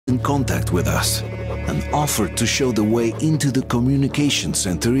in contact with us and offered to show the way into the communication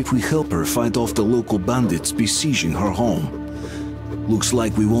center if we help her fight off the local bandits besieging her home. Looks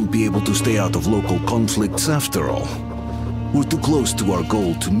like we won't be able to stay out of local conflicts after all. We're too close to our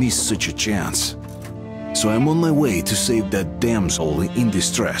goal to miss such a chance. So I'm on my way to save that damsel in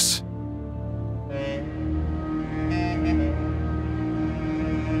distress.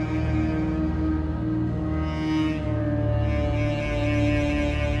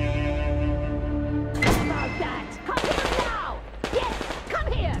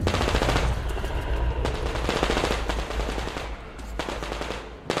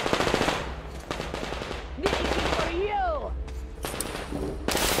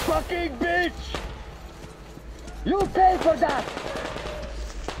 Fucking bitch! You pay for that!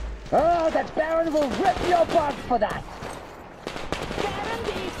 Oh, the Baron will rip your butt for that! Baron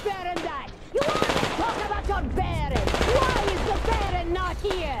this, Baron that! You want to talk about your Baron! Why is the Baron not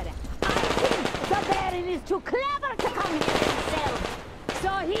here? I think the Baron is too clever to come here himself!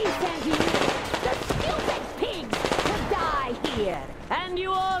 So he sent you, the stupid pigs, to die here! And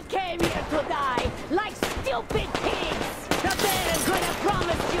you all came here to die, like stupid pigs! The Baron could have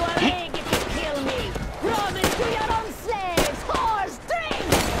promised you a leg if you kill me! Promised you your own slaves, whores,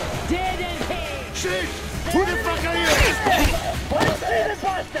 drinks! Didn't he? Shit! Who the fuck are you? What is this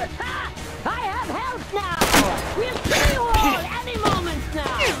bastard? Ha! I have help now! We'll kill you all any moment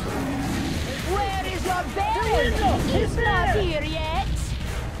now! Where is your Baron? He's not here yet!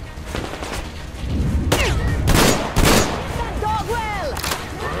 Hit that dog well!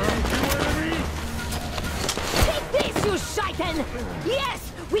 Take this, you shaitan! Yes!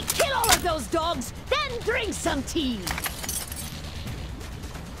 We kill all of those dogs, then drink some tea!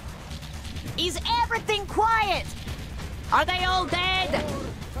 Is everything quiet? Are they all dead?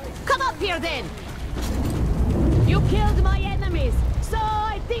 Come up here then! You killed my enemies, so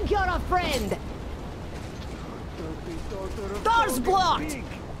I think you're a friend! Door's blocked!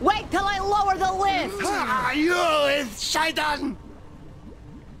 Wait till I lower the lift! Ah, you is Shaitan!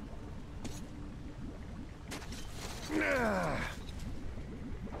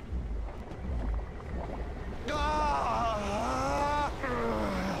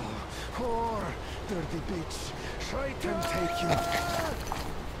 Whore, dirty bitch. Shaitan take you.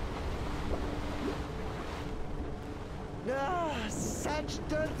 Ah, such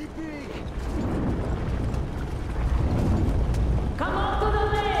dirty pig. Come on to the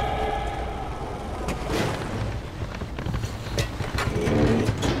lift!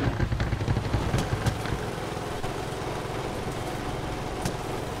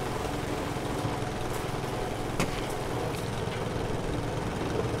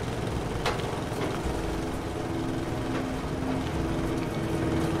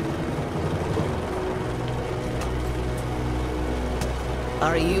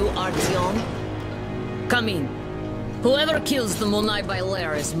 Are you Artyom? Come in. Whoever kills the Munai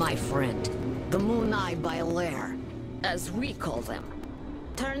Bailer is my friend. The Munai Bailer, as we call them,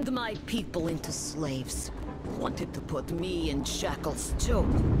 turned my people into slaves. Wanted to put me in shackles too.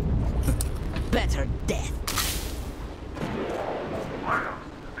 Better death. Lighthouse,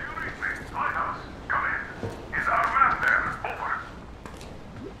 do you read me? Lighthouse, come in. Is our man there? Over.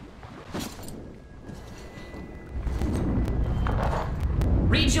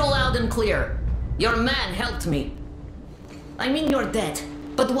 Read you loud and clear. Your man helped me. I mean, you're dead.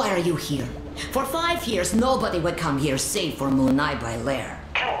 But why are you here? For 5 years, nobody would come here save for Munai Bailer.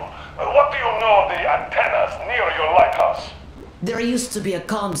 Q, what do you know of the antennas near your lighthouse? There used to be a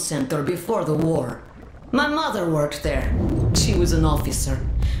comm center before the war. My mother worked there. She was an officer.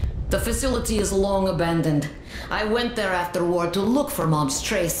 The facility is long abandoned. I went there after war to look for Mom's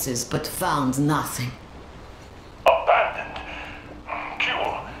traces, but found nothing. Abandoned. Q,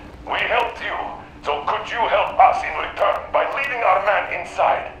 we helped you, so could you help us in return by leading our man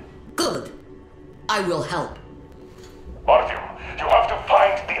inside? Good. I will help. Artyom, you have to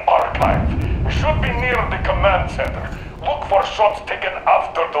find the archive. It should be near the command center. Look for shots taken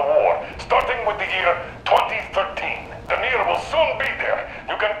after the war, starting with the year 2013. Danir will soon be there.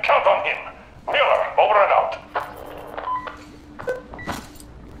 You can count on him. Miller, over and out.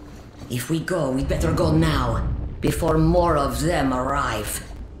 If we go, we'd better go now, before more of them arrive.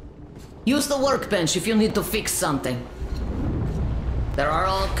 Use the workbench if you need to fix something. There are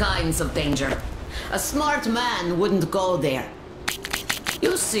all kinds of danger. A smart man wouldn't go there.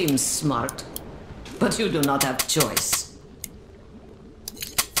 You seem smart, but you do not have choice.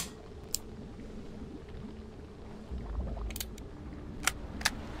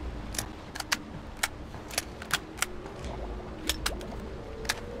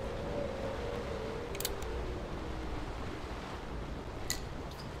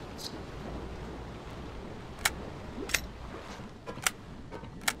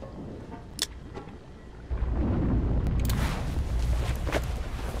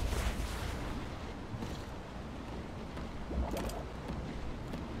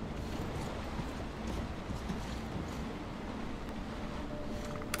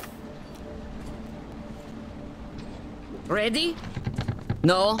 Ready?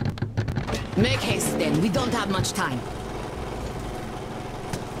 No? Make haste then, we don't have much time.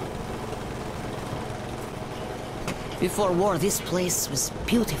 Before war, this place was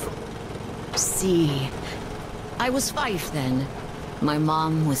beautiful. See, I was 5 then. My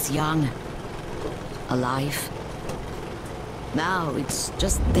mom was young. Alive. Now it's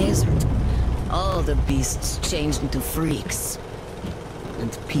just desert. All the beasts changed into freaks.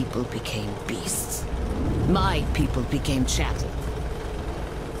 And people became beasts. My people became chattel.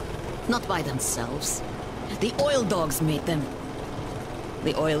 Not by themselves. The oil dogs made them.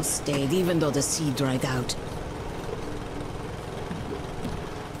 The oil stayed even though the sea dried out.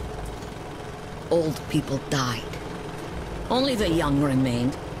 Old people died. Only the young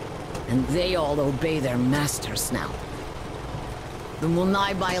remained. And they all obey their masters now. The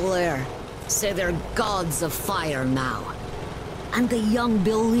Munai Bailer say they're gods of fire now. And the young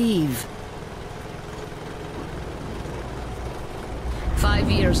believe.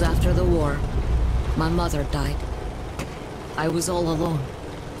 5 years after the war, my mother died. I was all alone.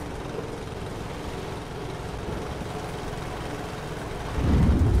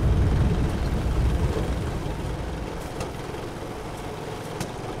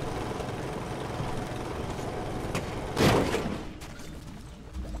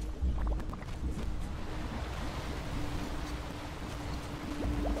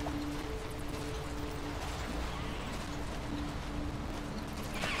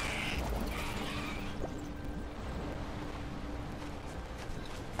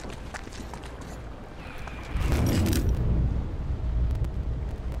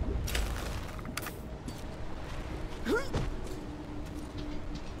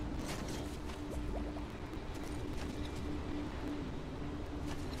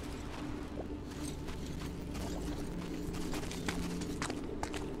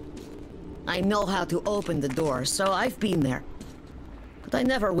 I know how to open the door, so I've been there. But I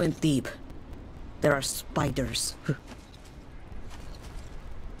never went deep. There are spiders.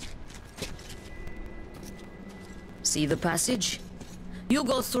 See the passage? You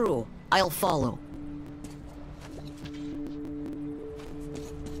go through. I'll follow.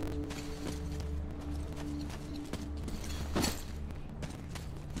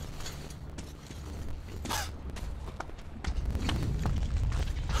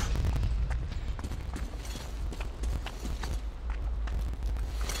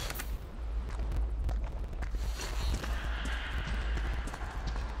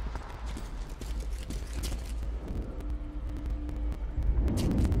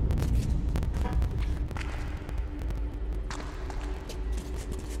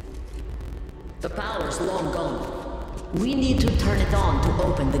 The power's long gone. We need to turn it on to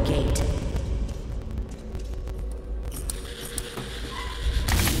open the gate.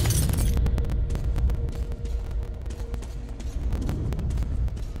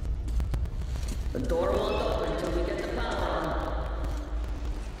 The door won't open until we get the power on.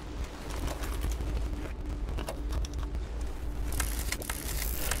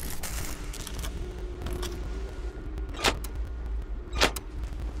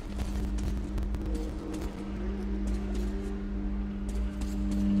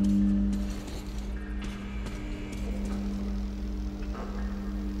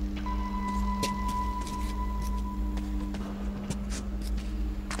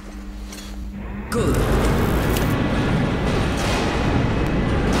 Good.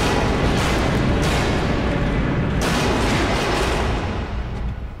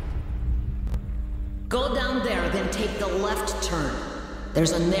 Go down there, then take the left turn.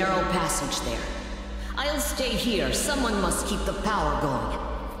 There's a narrow passage there. I'll stay here. Someone must keep the power going.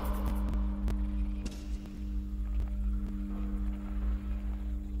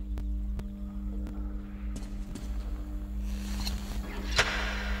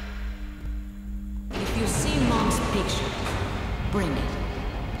 If you see Mom's picture, bring it.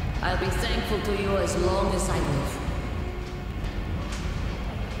 I'll be thankful to you as long as I live.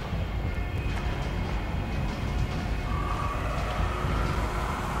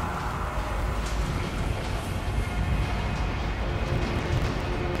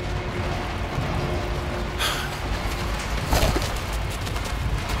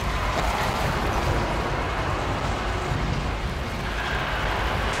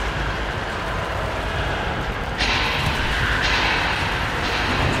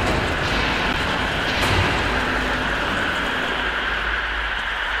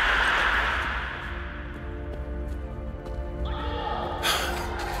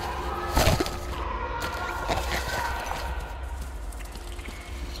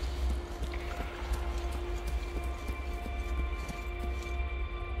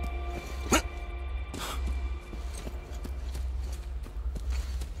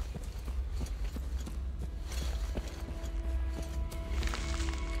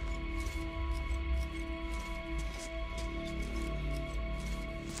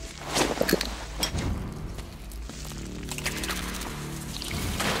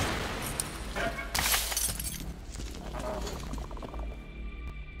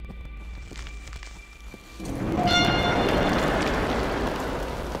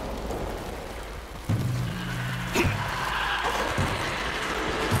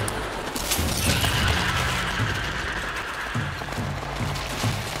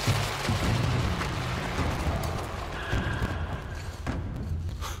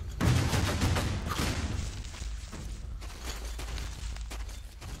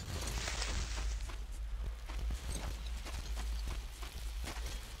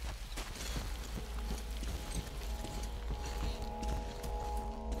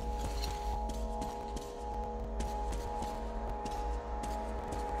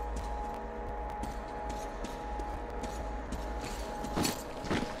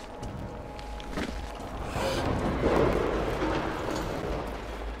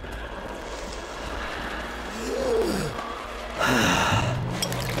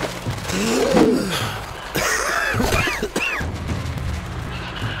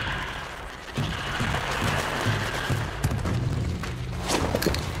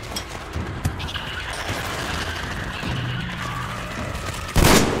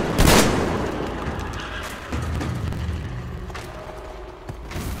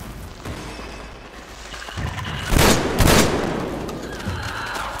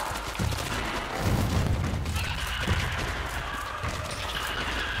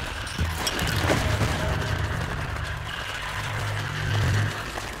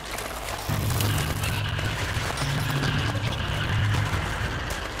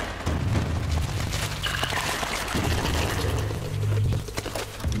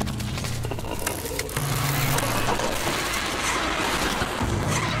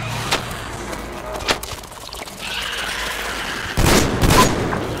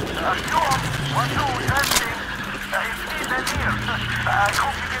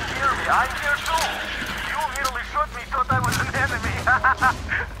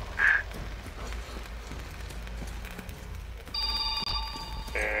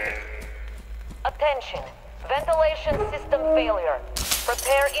 Attention. Ventilation system failure.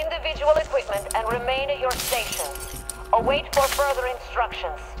 Prepare individual equipment and remain at your stations. Await for further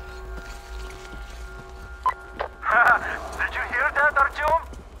instructions. Did you hear that, Artyom?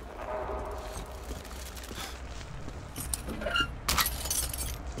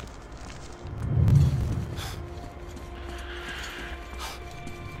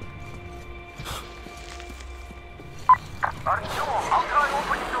 Artyom, I'll try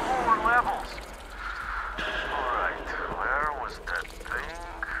opening the lower levels. Alright, where was that thing?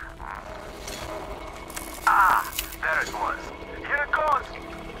 Ah, there it was. Here it goes!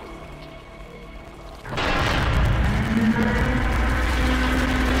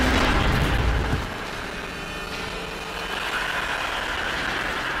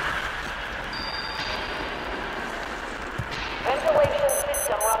 Ventilation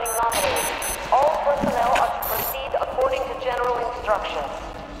system running nominally. All personnel are to proceed according to general instructions.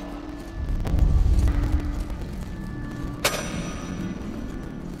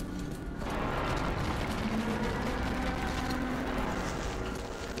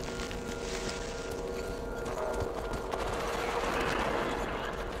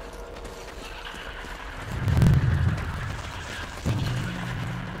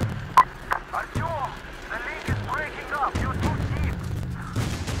 Artyom, the link is breaking up. You're too deep.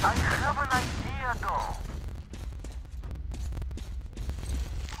 I have an idea, though.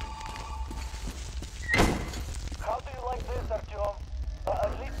 How do you like this, Artyom?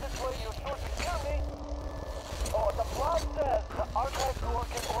 At least this way you should hear me. Oh, the plan says the archive door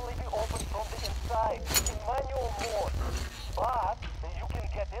can only be opened from the inside in manual mode. But you can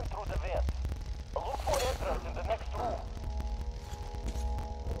get in through the vents. Look for entrance in the next room.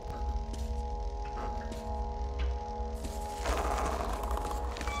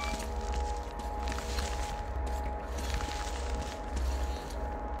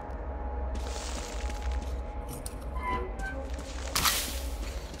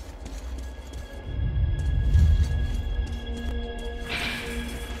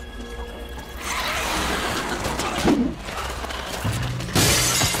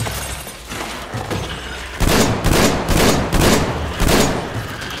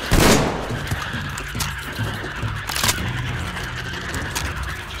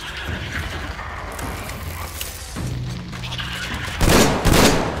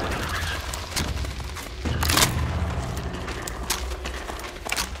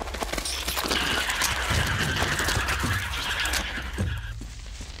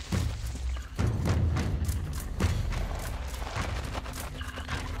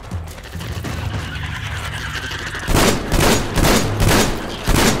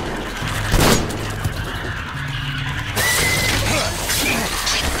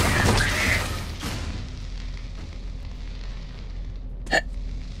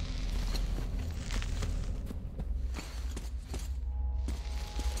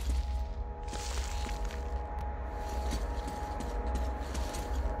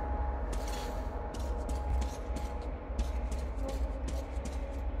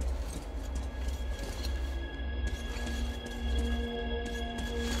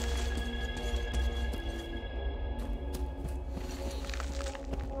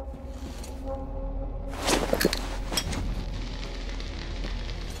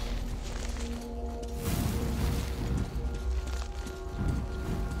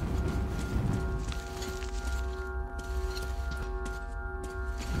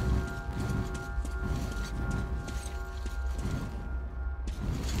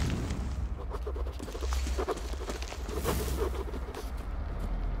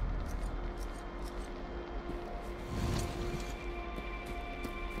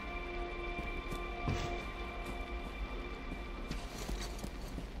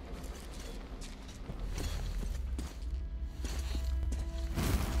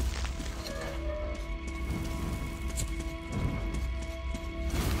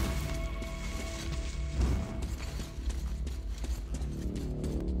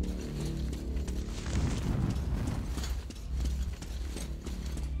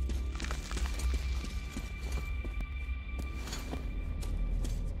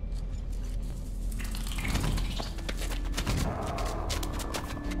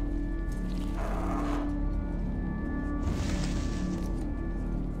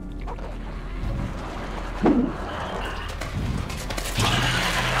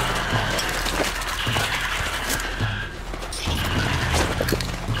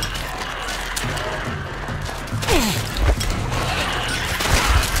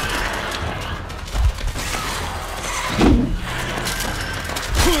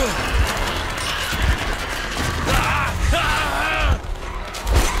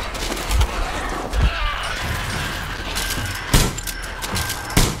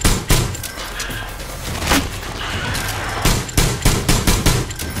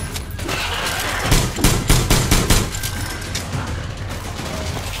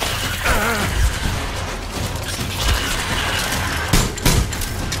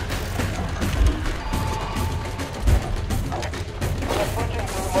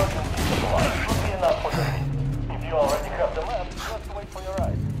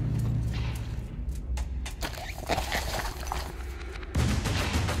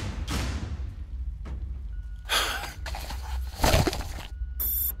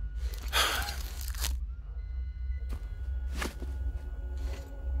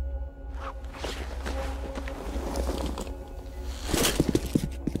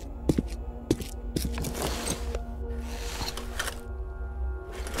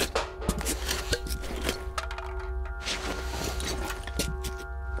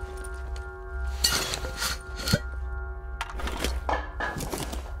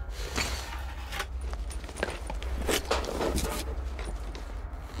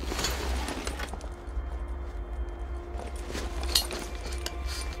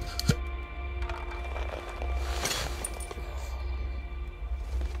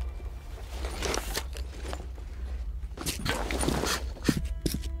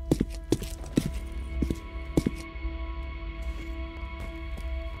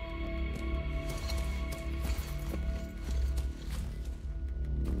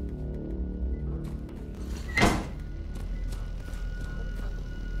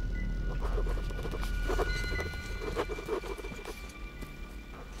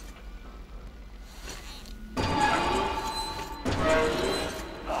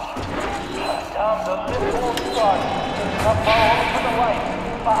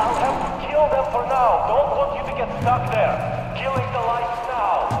 now! Don't want you to get stuck there! Killing the lights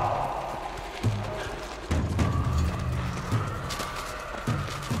now!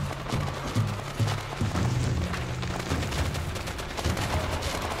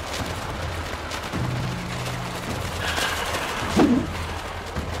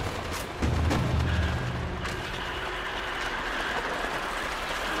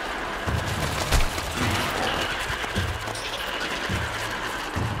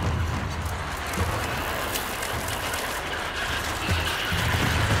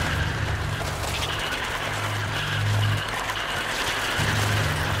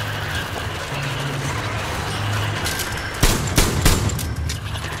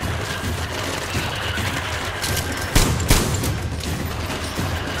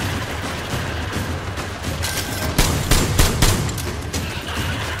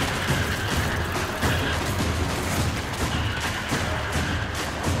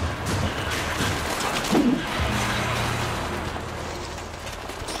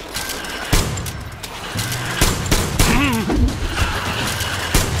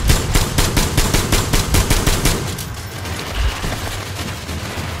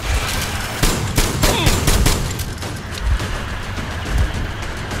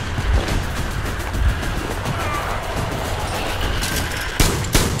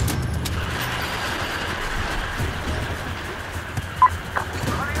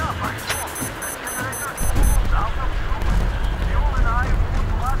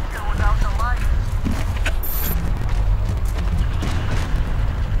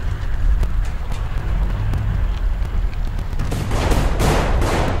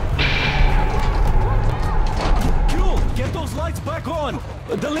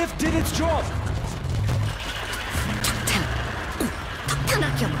 The lift did its job! Come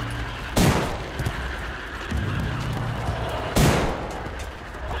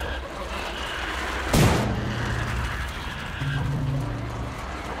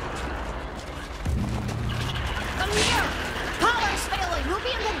here! Power's failing! We'll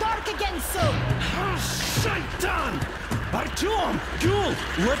be in the dark again soon! Shaitan! Artyom! Gul!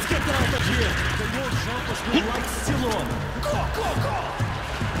 Let's get out of here! The Lord Sharpus will light still on! Go, go, go!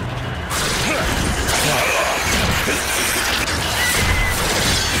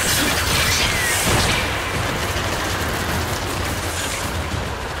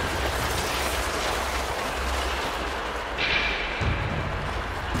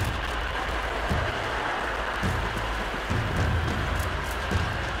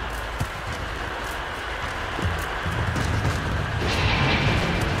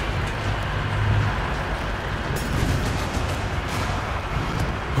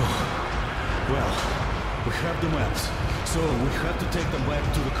 The maps, so we have to take them back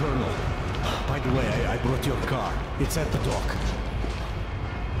to the Colonel. By the way, I brought your car. It's at the dock.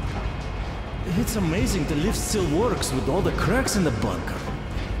 It's amazing the lift still works with all the cracks in the bunker.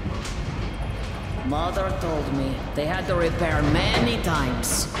 Mother told me they had to repair many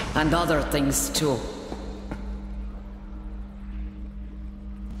times, and other things too.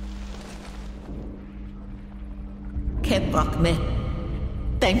 Kebrakme.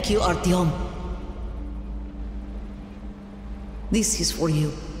 Thank you, Artyom. This is for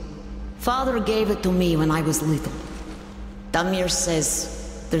you. Father gave it to me when I was little. Damir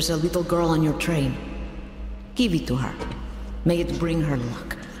says there's a little girl on your train. Give it to her. May it bring her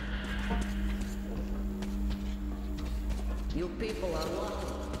luck. You people are lucky.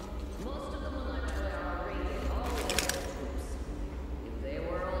 Most of them on my way are raiding all the troops. If they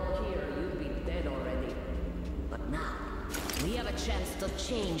were all here, you'd be dead already. But now, we have a chance to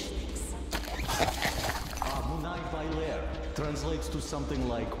change things. Munai Bailer translates to something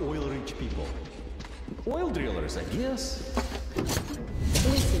like oil-rich people. Oil drillers, I guess.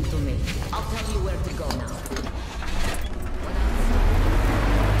 Listen to me. I'll tell you where to go now.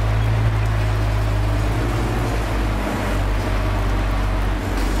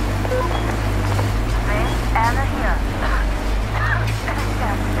 Anna here.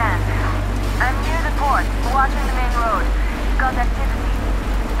 Stan. I'm near the port, watching the main road. Got activity.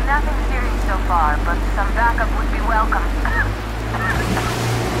 Nothing serious so far, but some backup would be welcome.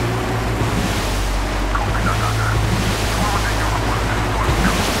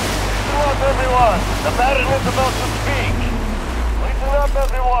 Listen up, everyone! The Baron is about to speak! Listen up,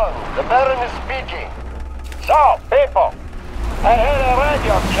 everyone! The Baron is speaking! So, people! I had a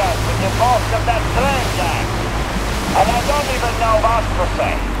radio chat with the boss of that train gang, and I don't even know what to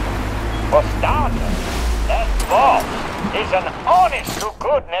say. For starters, that boss is an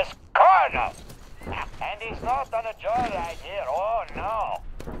honest-to-goodness colonel! And he's not on a joyride here, oh no!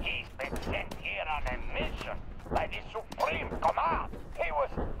 He's been sent here on a mission by the Supreme Command! He was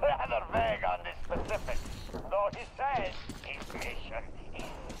rather vague on this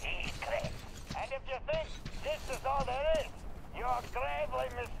you're gravely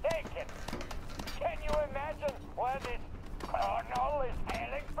mistaken. Can you imagine where this colonel is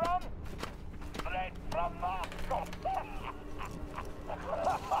hailing from? Straight from Moscow.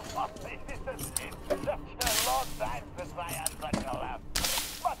 It's such a long time since I had such a laugh.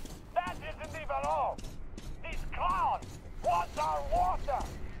 But that isn't even all. These clowns want our water,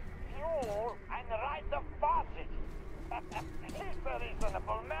 fuel, and rite of passage. He's a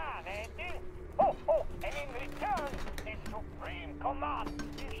reasonable man, ain't he? Oh, and in return, his supreme command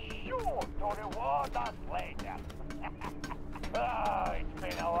is sure to reward us later. Oh, it's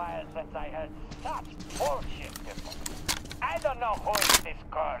been a while since I heard such bullshit before. I don't know who is this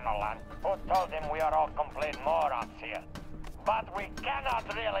colonel and who told him we are all complete morons here. But we cannot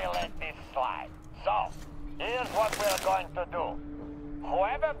really let this slide. So, here's what we're going to do.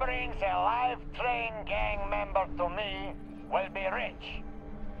 Whoever brings a live train gang member to me will be rich.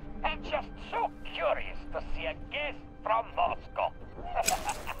 I'm just so curious to see a guest from Moscow.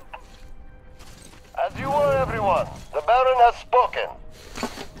 As you were, everyone, the Baron has spoken.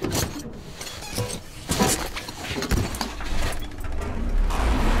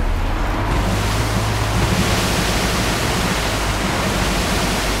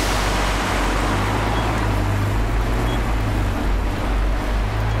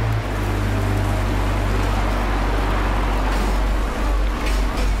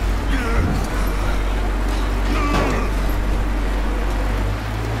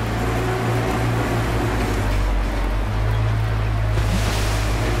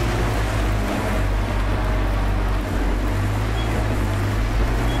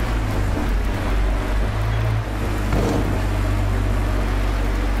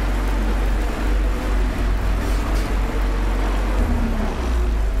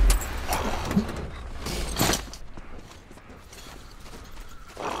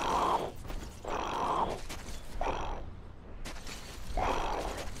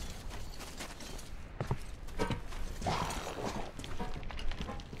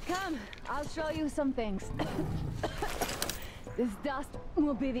 I'll show you some things. This dust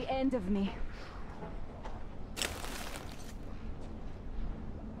will be the end of me.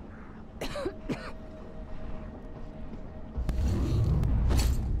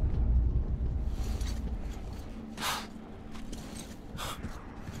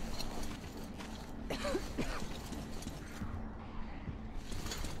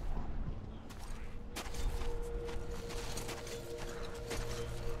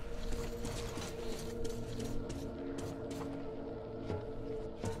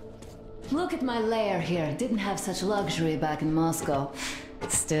 Look at my lair here. Didn't have such luxury back in Moscow.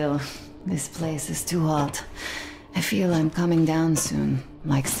 Still, this place is too hot. I feel I'm coming down soon,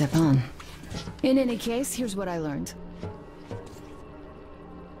 like Stepan. In any case, here's what I learned.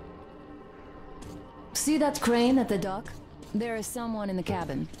 See that crane at the dock? There is someone in the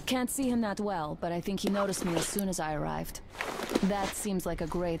cabin. Can't see him that well, but I think he noticed me as soon as I arrived. That seems like a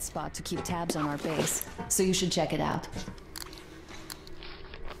great spot to keep tabs on our base, so you should check it out.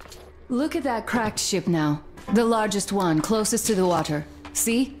 Look at that cracked ship now. The largest one, closest to the water.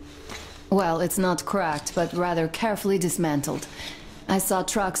 See? Well, it's not cracked, but rather carefully dismantled. I saw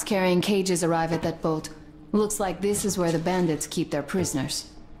trucks carrying cages arrive at that boat. Looks like this is where the bandits keep their prisoners.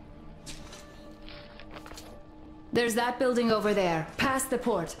 There's that building over there, past the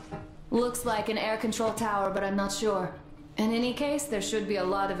port. Looks like an air control tower, but I'm not sure. In any case, there should be a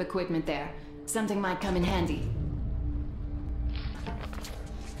lot of equipment there. Something might come in handy.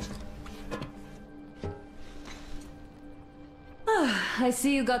 I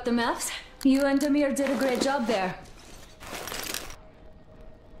see you got the maps. You and Amir did a great job there.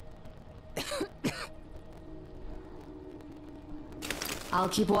 I'll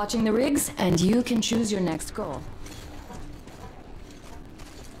keep watching the rigs, and you can choose your next goal.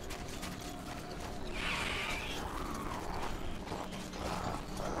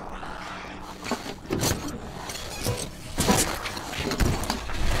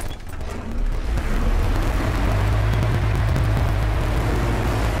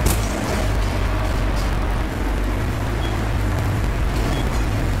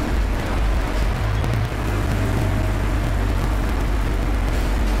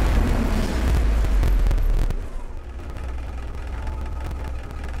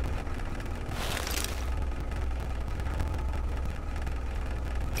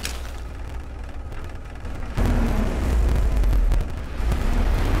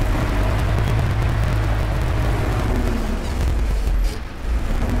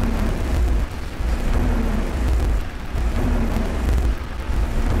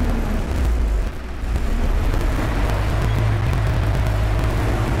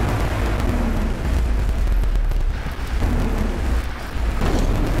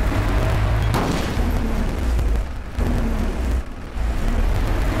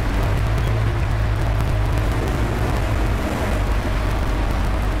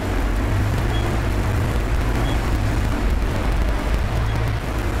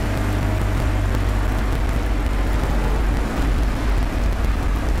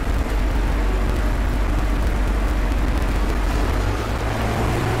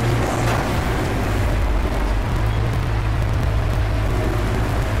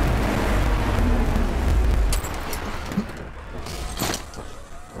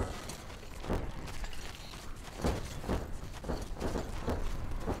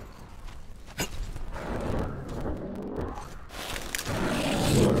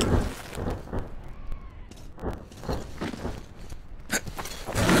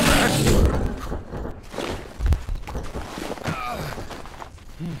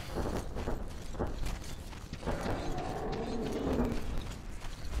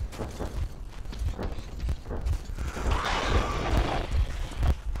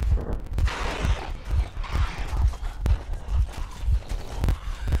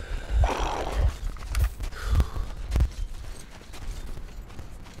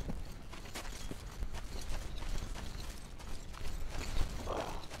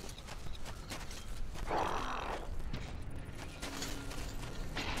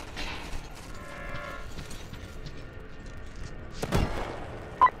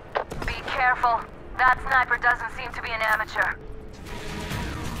 be an amateur.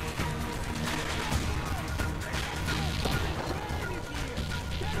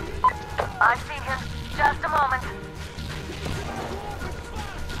 I see him. Just a moment.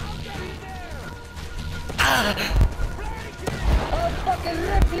 I'll fucking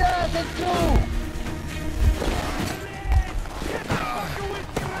rip your ass in two!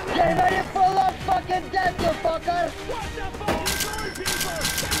 Get ready for love fucking death, you fucker! What the fuck are you doing, people?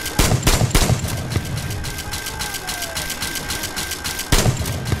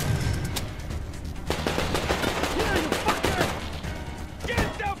 Here, you fucker! Get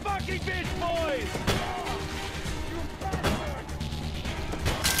the fucking bitch, boys! You bastard!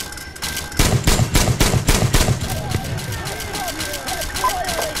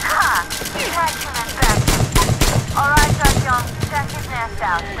 Ha! Catch him and back him. Alright, Artyom, check his nest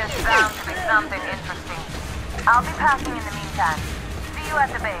out. There's bound to be something interesting. I'll be passing in the meantime. See you at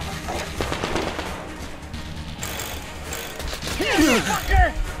the base. Here, you fucker!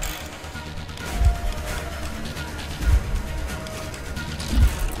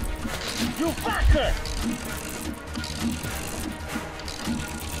 You fucker!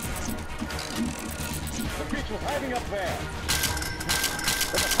 The bitch was hiding up there.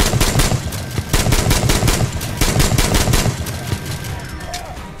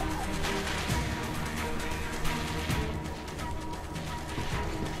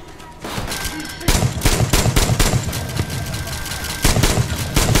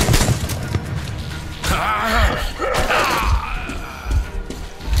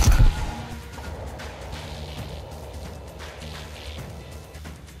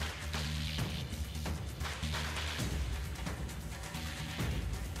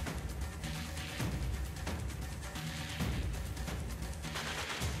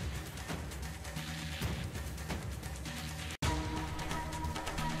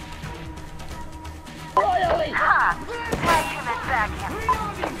 Ha! Catch him and back him.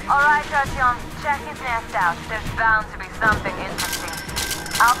 Alright, Artyom, check his nest out. There's bound to be something interesting.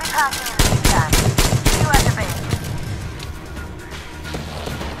 I'll be passing in the meantime. See you at the base.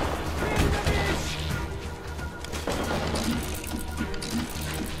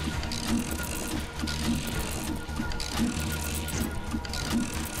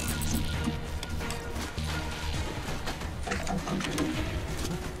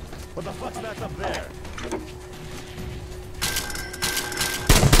 What the fuck's that up there?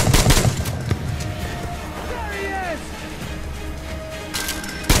 There he is!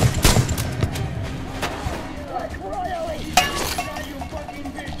 Like royally! Now you fucking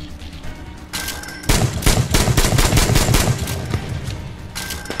bitch!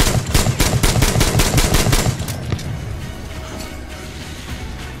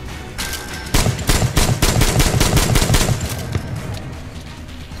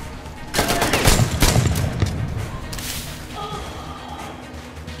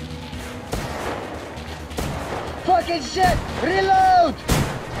 Fucking shit! Reload!